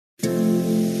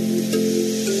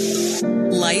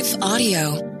Life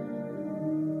Audio.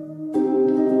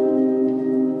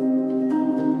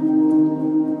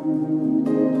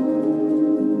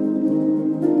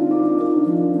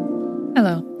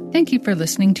 Hello. Thank you for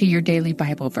listening to Your Daily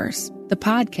Bible Verse, the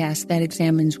podcast that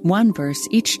examines one verse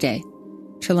each day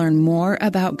to learn more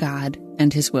about God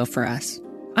and His will for us.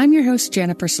 I'm your host,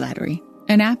 Jennifer Slattery,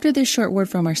 and after this short word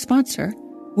from our sponsor,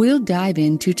 we'll dive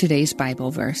into today's Bible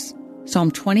verse,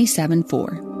 Psalm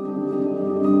 27:4.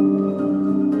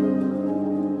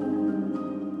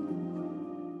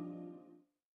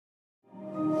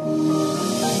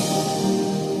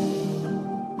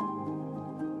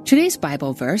 Today's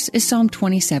Bible verse is Psalm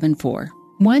 27:4.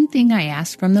 One thing I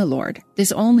ask from the Lord,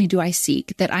 this only do I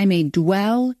seek, that I may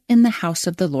dwell in the house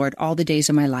of the Lord all the days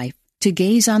of my life, to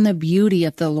gaze on the beauty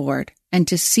of the Lord and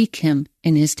to seek Him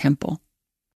in His temple.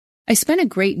 I spent a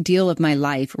great deal of my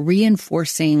life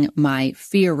reinforcing my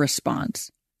fear response.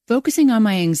 Focusing on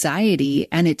my anxiety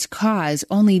and its cause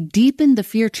only deepened the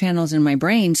fear channels in my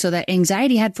brain so that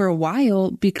anxiety had for a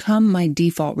while become my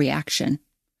default reaction.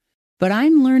 But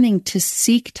I'm learning to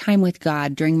seek time with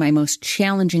God during my most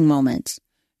challenging moments,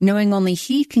 knowing only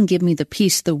He can give me the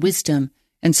peace, the wisdom,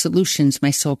 and solutions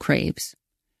my soul craves.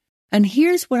 And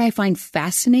here's what I find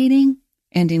fascinating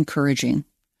and encouraging.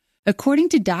 According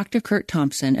to Dr. Kurt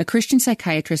Thompson, a Christian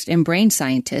psychiatrist and brain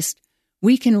scientist,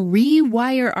 we can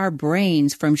rewire our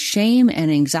brains from shame and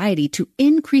anxiety to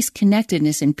increase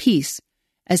connectedness and peace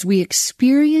as we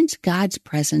experience God's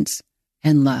presence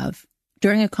and love.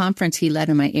 During a conference he led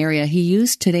in my area, he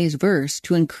used today's verse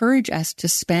to encourage us to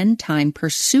spend time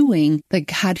pursuing the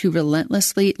God who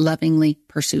relentlessly, lovingly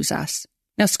pursues us.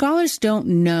 Now, scholars don't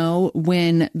know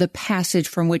when the passage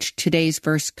from which today's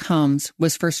verse comes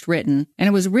was first written, and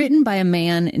it was written by a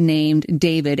man named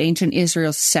David, ancient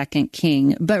Israel's second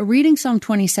king. But reading Psalm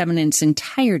 27 in its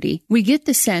entirety, we get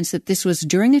the sense that this was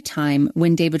during a time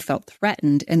when David felt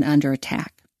threatened and under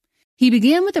attack. He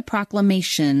began with a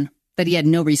proclamation that he had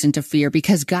no reason to fear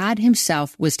because God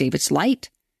Himself was David's light,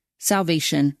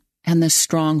 salvation, and the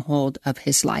stronghold of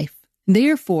his life.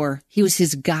 Therefore, He was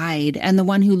his guide and the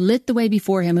one who lit the way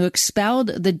before him, who expelled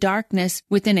the darkness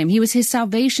within him. He was his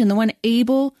salvation, the one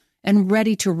able and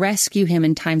ready to rescue him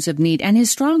in times of need, and his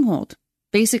stronghold,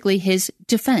 basically his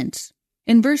defense.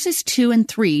 In verses 2 and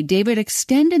 3, David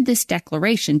extended this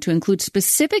declaration to include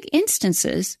specific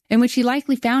instances in which he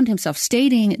likely found himself,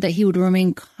 stating that he would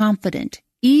remain confident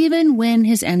even when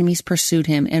his enemies pursued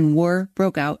him and war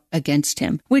broke out against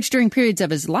him, which during periods of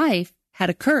his life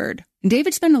had occurred.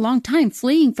 David spent a long time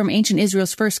fleeing from ancient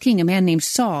Israel's first king, a man named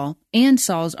Saul, and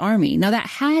Saul's army. Now that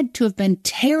had to have been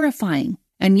terrifying.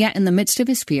 And yet in the midst of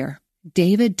his fear,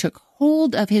 David took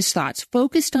hold of his thoughts,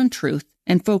 focused on truth,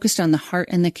 and focused on the heart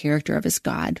and the character of his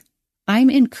God.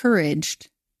 I'm encouraged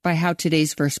by how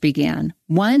today's verse began.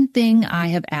 One thing I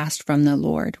have asked from the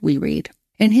Lord, we read.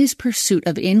 In his pursuit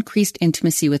of increased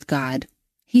intimacy with God,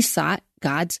 he sought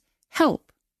God's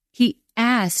help. He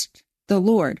asked the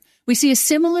Lord. We see a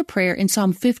similar prayer in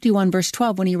Psalm 51, verse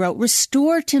 12, when he wrote,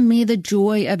 "Restore to me the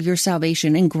joy of your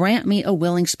salvation and grant me a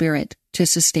willing spirit to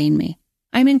sustain me."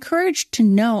 I'm encouraged to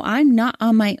know I'm not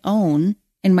on my own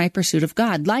in my pursuit of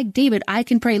God. Like David, I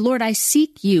can pray, "Lord, I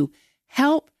seek you.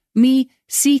 Help me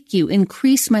seek you.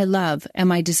 Increase my love and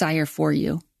my desire for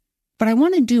you." But I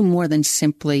want to do more than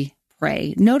simply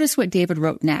pray. Notice what David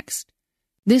wrote next.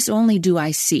 "This only do I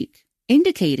seek,"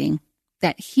 indicating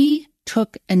that he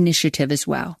took initiative as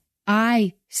well.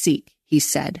 I seek, he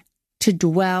said, to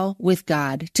dwell with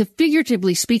God, to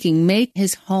figuratively speaking, make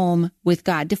his home with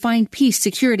God, to find peace,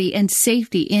 security, and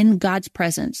safety in God's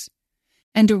presence,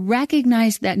 and to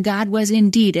recognize that God was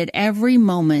indeed at every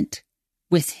moment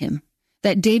with him,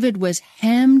 that David was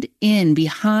hemmed in,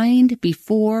 behind,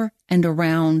 before, and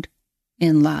around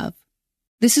in love.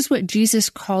 This is what Jesus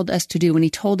called us to do when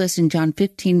he told us in John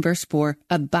 15, verse 4,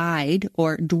 abide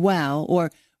or dwell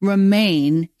or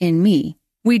remain in me.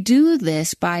 We do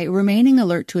this by remaining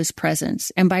alert to his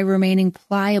presence and by remaining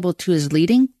pliable to his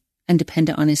leading and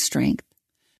dependent on his strength.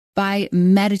 By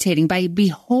meditating, by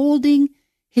beholding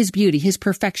his beauty, his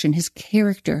perfection, his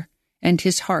character, and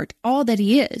his heart, all that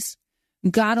he is,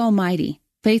 God Almighty,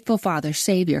 faithful Father,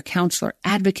 Savior, Counselor,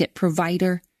 Advocate,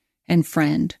 Provider, and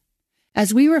Friend.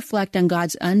 As we reflect on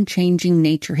God's unchanging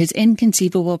nature, his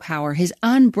inconceivable power, his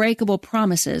unbreakable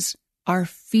promises, our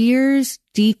fears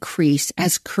decrease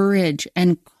as courage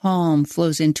and calm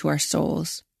flows into our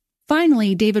souls.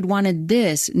 Finally, David wanted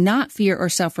this, not fear or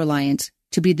self-reliance,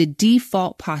 to be the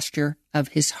default posture of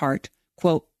his heart.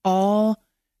 Quote, all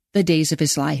the days of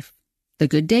his life, the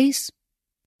good days,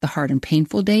 the hard and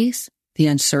painful days, the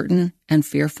uncertain and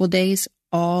fearful days,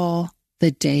 all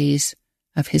the days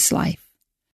of his life.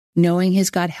 knowing his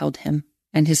God held him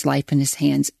and his life in his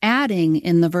hands, adding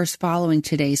in the verse following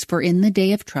today's, for in the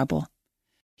day of trouble,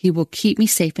 he will keep me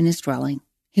safe in his dwelling.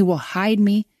 He will hide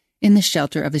me in the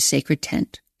shelter of his sacred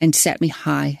tent and set me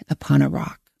high upon a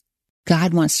rock.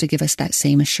 God wants to give us that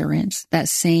same assurance, that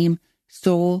same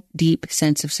soul deep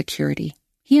sense of security.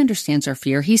 He understands our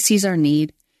fear. He sees our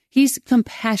need. He's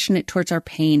compassionate towards our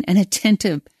pain and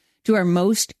attentive to our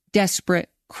most desperate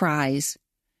cries.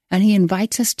 And he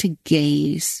invites us to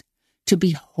gaze, to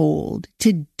behold,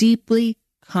 to deeply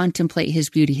contemplate his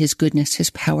beauty, his goodness, his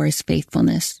power, his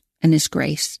faithfulness, and his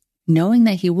grace, knowing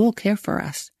that he will care for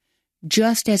us,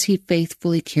 just as he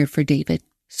faithfully cared for David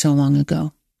so long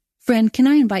ago. Friend, can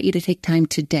I invite you to take time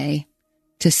today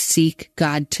to seek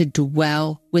God, to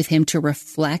dwell with him, to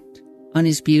reflect on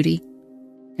his beauty,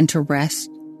 and to rest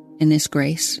in his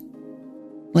grace?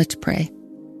 Let's pray.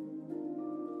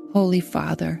 Holy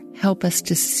Father, help us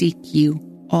to seek you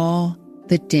all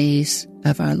the days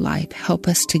of our life. Help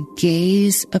us to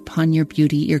gaze upon your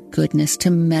beauty, your goodness, to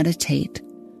meditate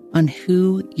on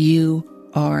who you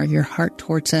are, your heart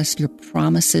towards us, your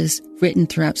promises written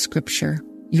throughout Scripture,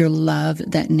 your love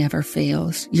that never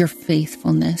fails, your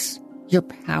faithfulness, your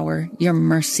power, your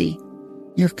mercy,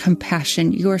 your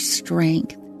compassion, your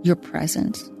strength, your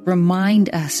presence.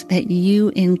 Remind us that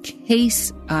you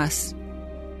encase us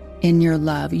in your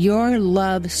love. Your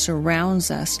love surrounds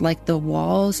us like the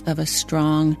walls of a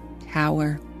strong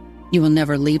tower. You will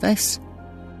never leave us.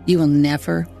 You will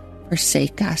never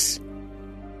forsake us.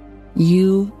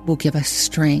 You will give us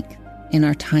strength in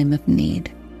our time of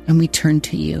need, and we turn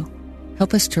to you.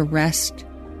 Help us to rest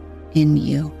in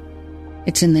you.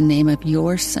 It's in the name of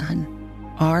your Son,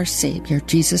 our Savior,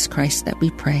 Jesus Christ, that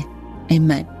we pray.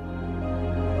 Amen.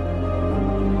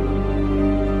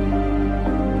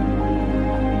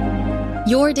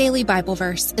 Your Daily Bible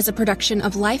Verse is a production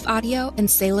of Life Audio and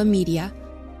Salem Media.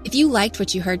 If you liked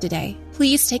what you heard today,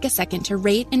 please take a second to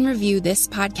rate and review this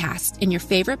podcast in your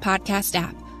favorite podcast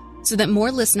app so that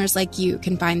more listeners like you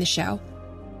can find the show.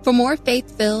 For more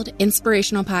faith-filled,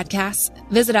 inspirational podcasts,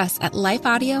 visit us at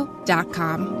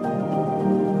lifeaudio.com.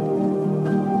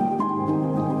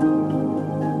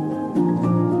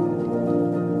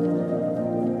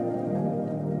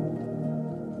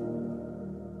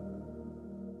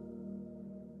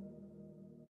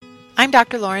 I'm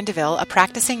Dr. Lauren DeVille, a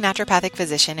practicing naturopathic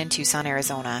physician in Tucson,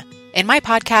 Arizona. In my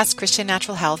podcast, Christian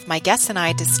Natural Health, my guests and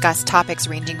I discuss topics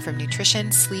ranging from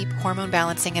nutrition, sleep, hormone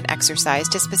balancing, and exercise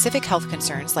to specific health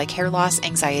concerns like hair loss,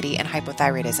 anxiety, and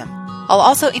hypothyroidism. I'll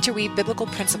also interweave biblical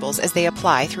principles as they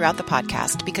apply throughout the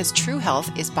podcast because true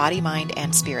health is body, mind,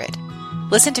 and spirit.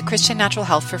 Listen to Christian Natural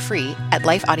Health for free at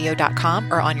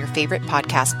lifeaudio.com or on your favorite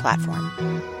podcast platform.